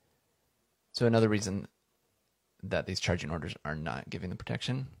So another reason that these charging orders are not giving the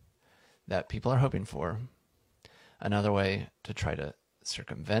protection that people are hoping for, another way to try to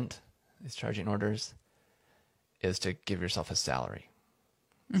circumvent these charging orders is to give yourself a salary.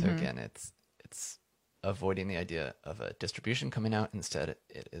 So again, it's avoiding the idea of a distribution coming out. Instead,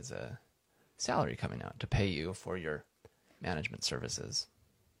 it is a salary coming out to pay you for your management services.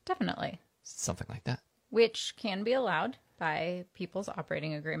 Definitely. Something like that. Which can be allowed by people's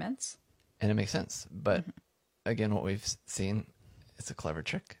operating agreements. And it makes sense. But again, what we've seen, it's a clever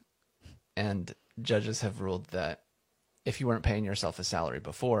trick. And judges have ruled that if you weren't paying yourself a salary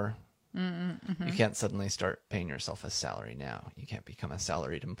before, you can't suddenly start paying yourself a salary now. You can't become a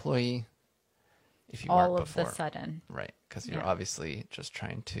salaried employee if you All weren't of before. the sudden. Right. Because you're Yeah. obviously just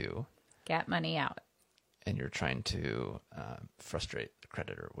trying to, Get money out. and you're trying to frustrate the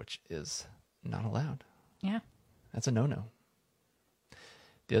creditor, which is not allowed. Yeah. That's a no-no.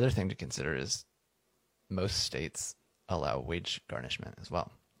 The other thing to consider is most states allow wage garnishment as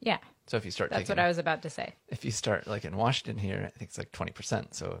well. Yeah. So if you start That's taking, what I was about to say. if you start like in Washington here, I think it's like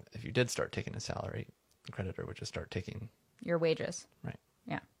 20%. So if you did start taking a salary, the creditor would just start taking, Your wages. right.